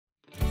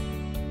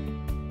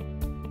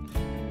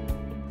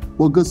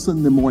Well, good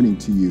Sunday morning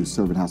to you,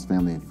 Servant House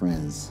family and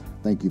friends.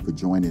 Thank you for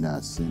joining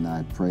us, and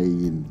I pray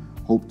and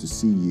hope to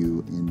see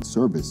you in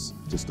service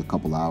just a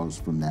couple hours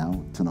from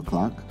now, 10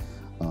 o'clock,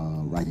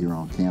 right here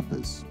on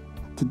campus.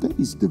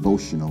 Today's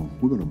devotional,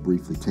 we're going to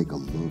briefly take a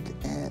look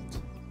at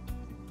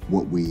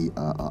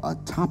a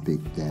topic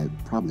that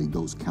probably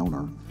goes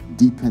counter,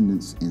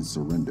 dependence and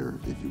surrender,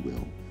 if you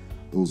will.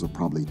 Those are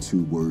probably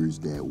two words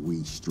that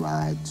we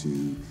strive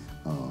to,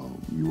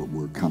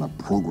 we're kind of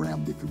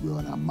programmed, if you will,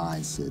 in our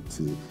mindset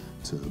to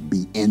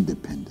be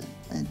independent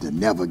and to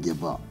never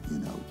give up,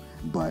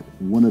 But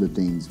one of the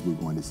things we're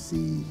going to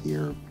see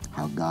here,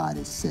 how God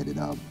has set it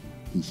up,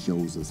 He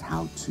shows us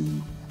how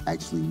to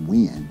actually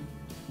win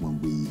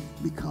when we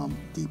become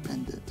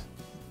dependent.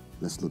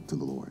 Let's look to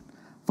the Lord.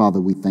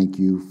 Father, we thank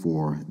you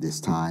for this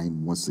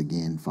time. Once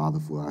again, Father,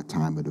 for our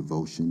time of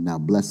devotion. Now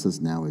bless us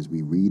now as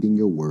we read in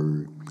your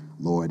word,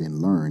 Lord,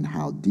 and learn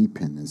how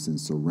dependence and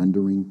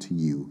surrendering to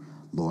you,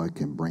 Lord,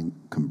 can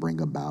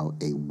bring about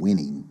a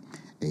winning,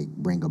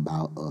 bring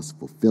about us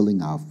fulfilling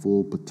our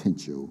full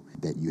potential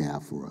that you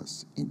have for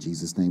us. In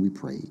Jesus' name we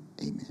pray,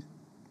 amen.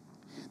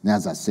 Now,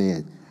 as I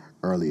said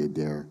earlier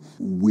there,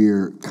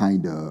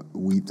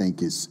 we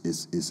think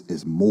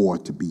it's more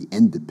to be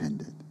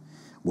independent.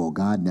 Well,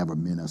 God never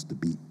meant us to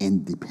be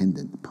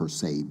independent per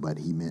se, but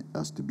he meant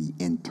us to be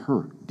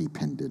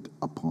interdependent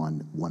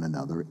upon one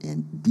another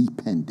and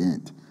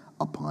dependent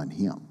upon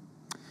him.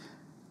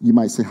 You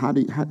might say, how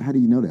do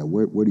you know that?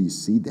 Where do you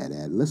see that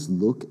at? Let's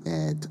look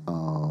at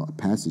a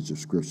passage of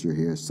scripture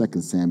here,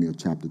 2 Samuel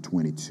chapter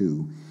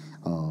 22,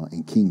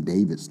 in King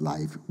David's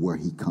life, where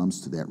he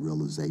comes to that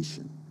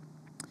realization.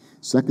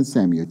 2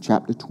 Samuel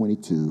chapter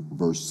 22,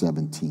 verse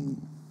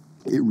 17.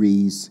 It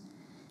reads,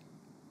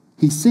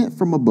 "He sent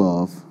from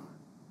above,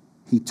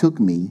 he took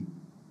me,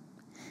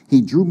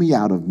 he drew me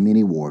out of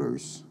many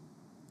waters.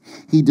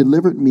 He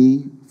delivered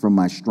me from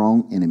my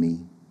strong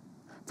enemy,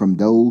 from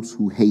those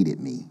who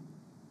hated me,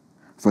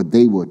 for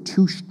they were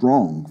too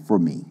strong for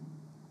me.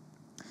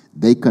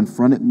 They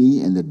confronted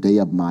me in the day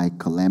of my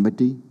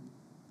calamity,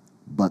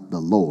 but the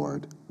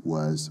Lord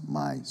was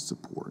my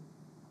support."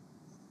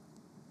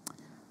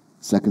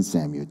 2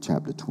 Samuel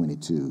chapter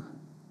 22,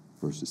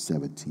 verses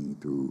 17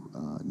 through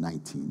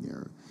 19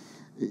 there.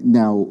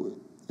 Now,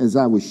 as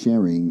I was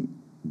sharing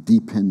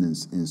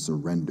dependence and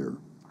surrender,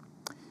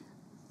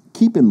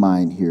 keep in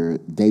mind here,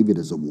 David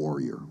is a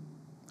warrior.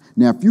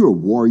 Now, if you're a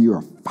warrior,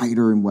 a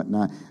fighter and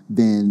whatnot,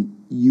 then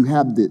you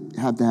have to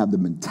have the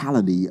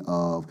mentality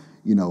of,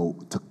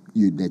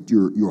 that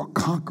you're a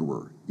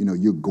conqueror.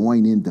 You're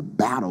going into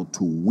battle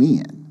to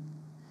win.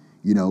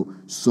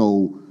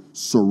 So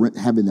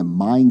having a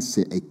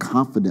mindset, a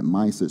confident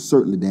mindset,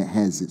 certainly that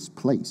has its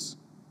place.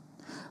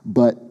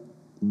 But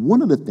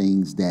one of the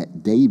things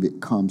that David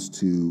comes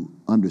to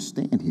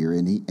understand here,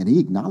 and he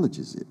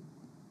acknowledges it,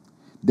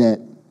 that,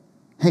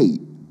 hey,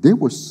 there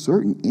were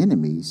certain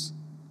enemies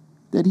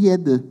that he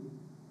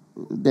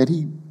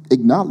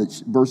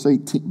acknowledged. Verse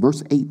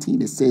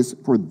 18, it says,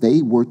 "For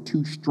they were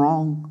too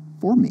strong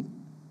for me."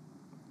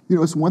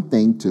 It's one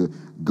thing to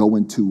go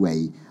into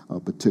a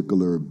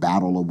particular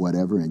battle or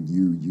whatever, and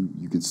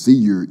you can see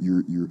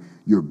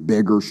you're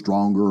bigger,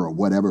 stronger, or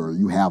whatever, or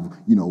you have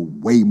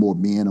way more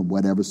men or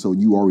whatever, so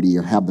you already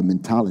have the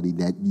mentality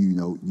that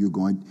you're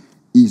going to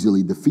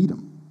easily defeat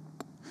them.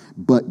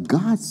 But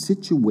God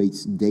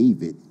situates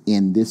David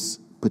in this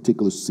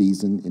particular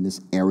season, in this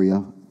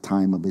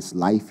time of his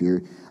life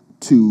here,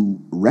 to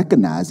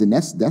recognize, and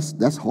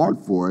that's hard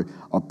for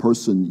a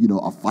person,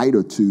 a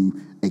fighter, to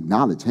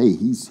acknowledge, hey,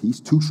 he's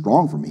too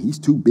strong for me. He's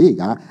too big.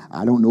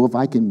 I don't know if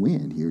I can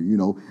win here,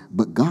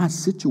 But God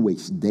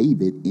situates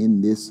David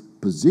in this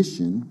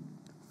position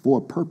for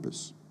a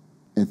purpose.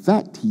 In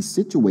fact, he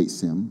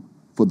situates him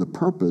for the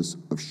purpose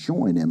of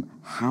showing him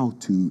how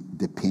to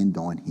depend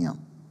on him.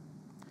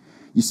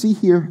 You see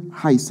here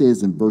how he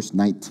says in verse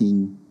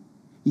 19,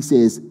 he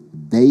says,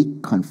 "They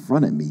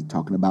confronted me,"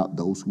 talking about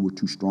those who were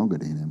too stronger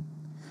than him,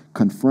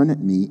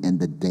 "confronted me in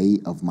the day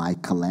of my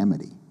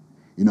calamity."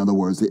 In other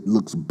words, it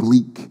looks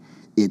bleak.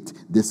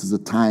 This is a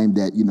time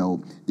that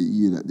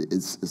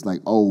it's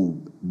like, oh,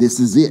 this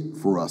is it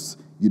for us.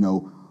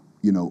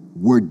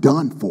 We're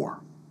done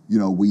for.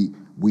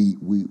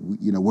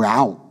 We're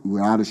out.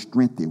 We're out of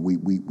strength.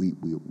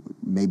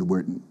 Maybe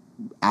we're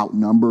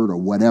outnumbered or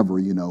whatever.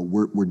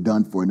 We're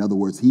done for. In other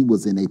words, he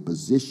was in a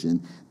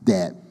position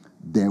that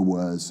there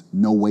was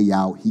no way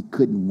out. He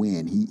couldn't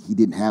win. He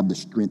didn't have the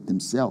strength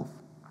himself.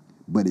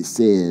 But it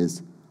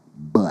says,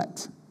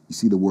 but. You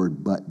see the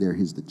word but there.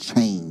 Here's the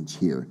change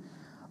here.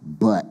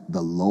 But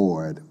the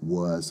Lord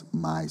was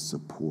my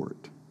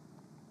support.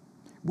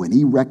 When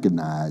he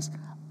recognized,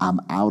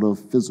 I'm out of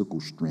physical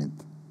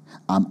strength,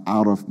 I'm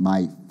out of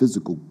my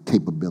physical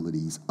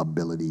capabilities,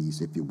 abilities,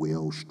 if you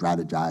will,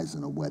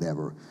 strategizing or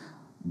whatever,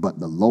 but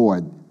the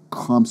Lord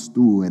comes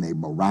through in a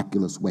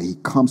miraculous way. He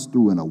comes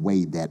through in a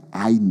way that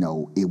I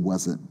know it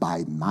wasn't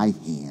by my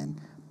hand,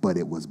 but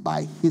it was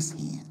by his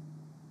hand.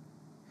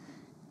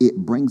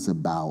 It brings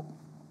about,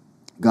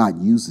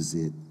 God uses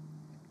it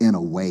in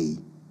a way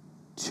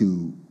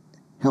to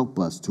Help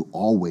us to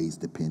always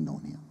depend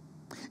on him.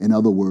 In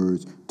other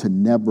words, to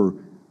never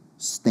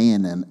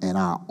stand in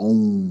our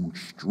own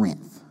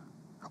strength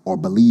or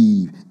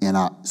believe in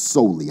our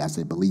solely, I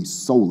say believe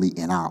solely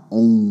in our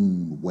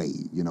own way.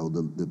 You know,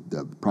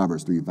 the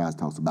Proverbs 3:5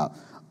 talks about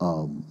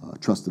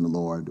trust in the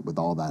Lord with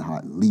all thy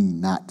heart,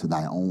 lean not to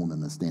thy own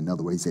understanding. In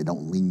other words, he said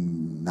don't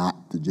lean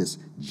not to just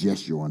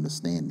your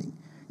understanding,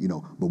 you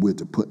know, but we're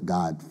to put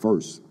God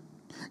first.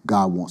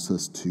 God wants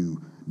us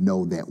to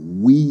know that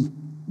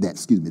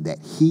that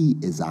he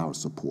is our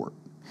support,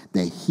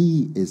 that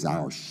he is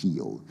our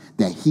shield,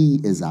 that he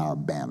is our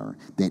banner,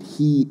 that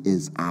he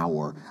is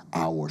our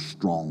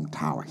strong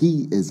tower.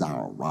 He is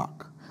our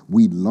rock.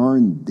 We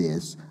learn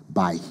this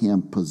by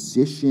him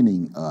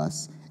positioning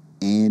us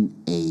in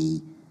a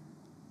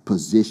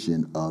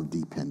position of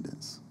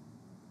dependence.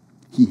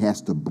 He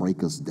has to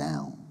break us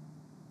down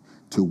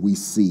till we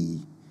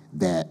see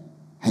that,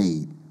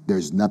 hey,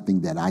 there's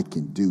nothing that I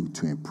can do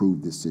to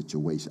improve this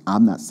situation.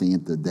 I'm not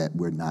saying that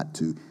we're not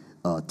to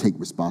take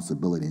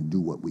responsibility and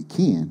do what we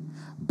can,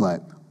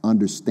 but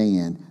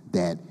understand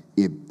that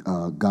if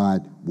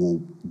God will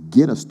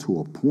get us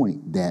to a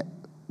point that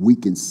we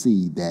can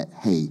see that,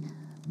 hey,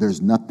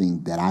 there's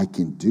nothing that I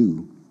can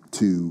do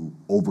to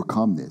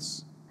overcome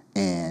this,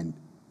 and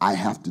I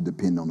have to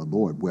depend on the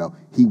Lord. Well,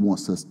 he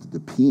wants us to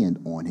depend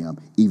on him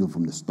even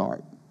from the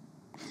start.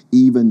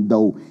 Even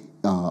though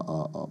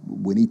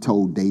when he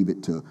told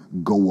David to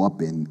go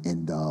up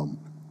and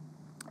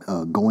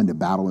go into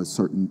battle with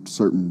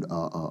certain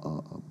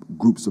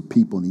groups of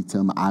people, and he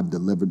told them, I've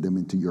delivered them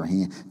into your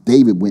hand.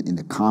 David went in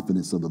the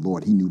confidence of the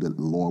Lord. He knew that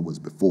the Lord was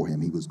before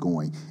him. He was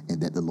going, and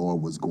that the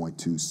Lord was going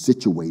to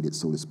situate it,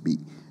 so to speak,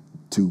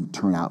 to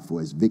turn out for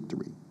his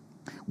victory.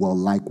 Well,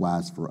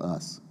 likewise for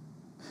us.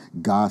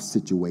 God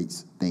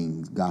situates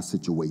things. God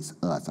situates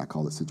us. I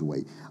call it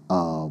situate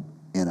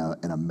in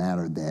a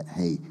manner that,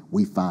 hey,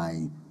 we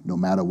find no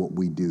matter what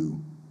we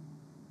do,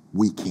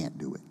 we can't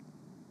do it.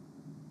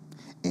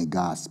 And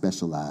God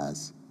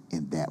specializes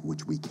in that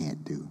which we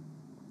can't do.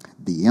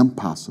 The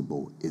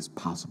impossible is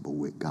possible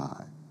with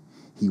God.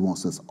 He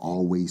wants us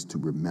always to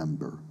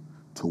remember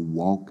to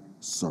walk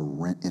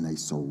in a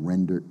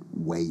surrendered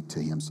way to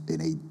him,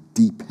 in a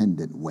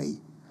dependent way.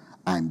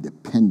 I'm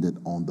dependent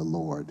on the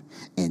Lord.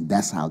 And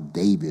that's how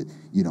David,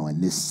 you know, in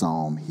this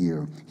psalm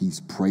here,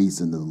 he's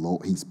praising the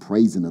Lord. He's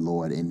praising the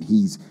Lord, and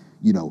he's,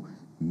 you know,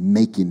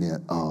 making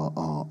it a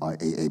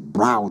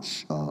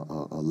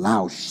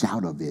loud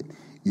shout of it,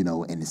 you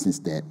know, in the sense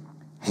that,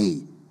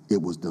 hey,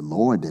 it was the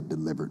Lord that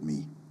delivered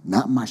me,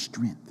 not my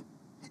strength.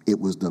 It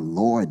was the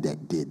Lord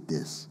that did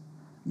this,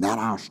 not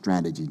our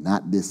strategy,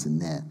 not this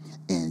and that.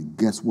 And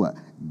guess what?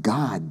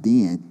 God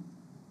then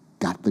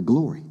got the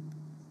glory.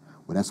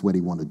 Well, that's what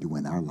he wants to do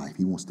in our life.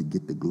 He wants to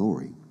get the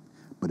glory.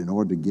 But in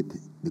order to get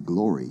the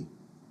glory,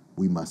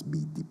 we must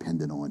be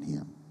dependent on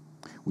him.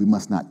 We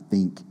must not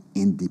think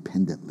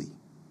independently.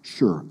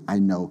 Sure, I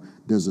know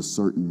there's a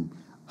certain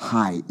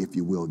high, if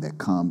you will, that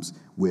comes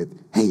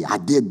with, hey, I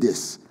did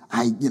this.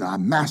 I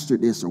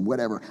mastered this or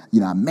whatever.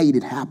 I made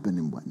it happen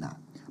and whatnot.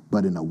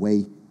 But in a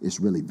way, it's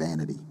really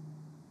vanity.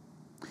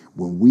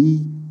 When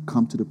we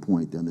come to the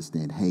point to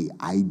understand, hey,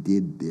 I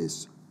did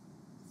this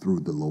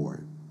through the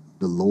Lord.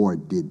 The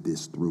Lord did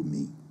this through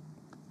me.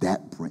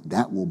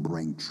 That will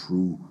bring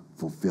true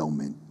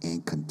fulfillment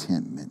and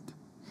contentment,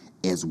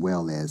 as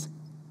well as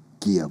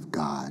give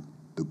God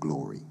the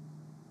glory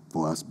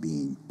for us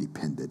being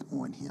dependent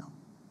on him.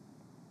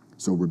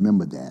 So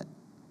remember that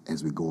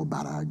as we go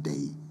about our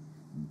day.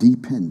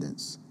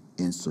 Dependence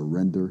and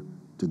surrender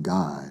to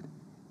God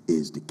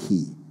is the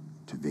key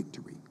to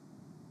victory.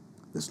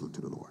 Let's look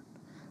to the Lord.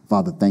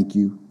 Father, thank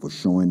you for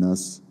showing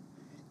us,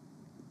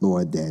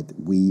 Lord, that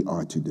we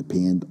are to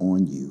depend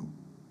on you.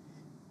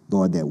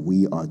 Lord, that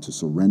we are to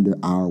surrender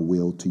our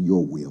will to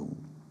your will.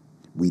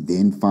 We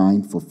then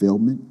find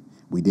fulfillment.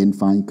 We then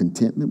find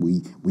contentment.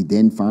 We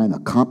then find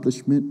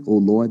accomplishment, oh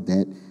Lord,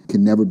 that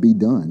can never be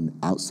done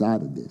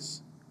outside of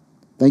this.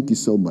 Thank you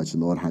so much,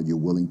 Lord, how you're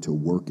willing to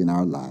work in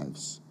our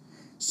lives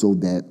so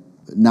that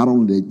not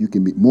only that you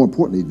can be, more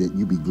importantly, that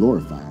you be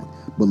glorified,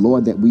 but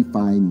Lord, that we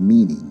find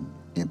meaning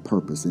and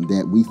purpose, and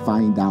that we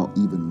find out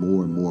even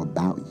more and more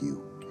about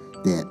you.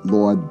 That,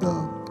 Lord,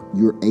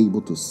 you're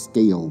able to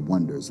scale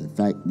wonders. In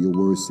fact, your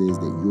word says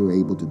that you're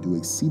able to do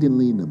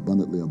exceedingly and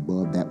abundantly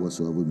above that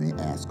whatsoever we may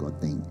ask or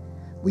think.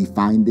 We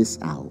find this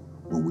out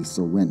when we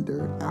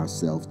surrender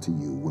ourselves to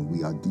you, when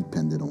we are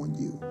dependent on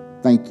you.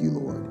 Thank you,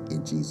 Lord,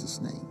 in Jesus'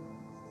 name.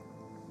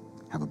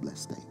 Have a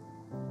blessed day.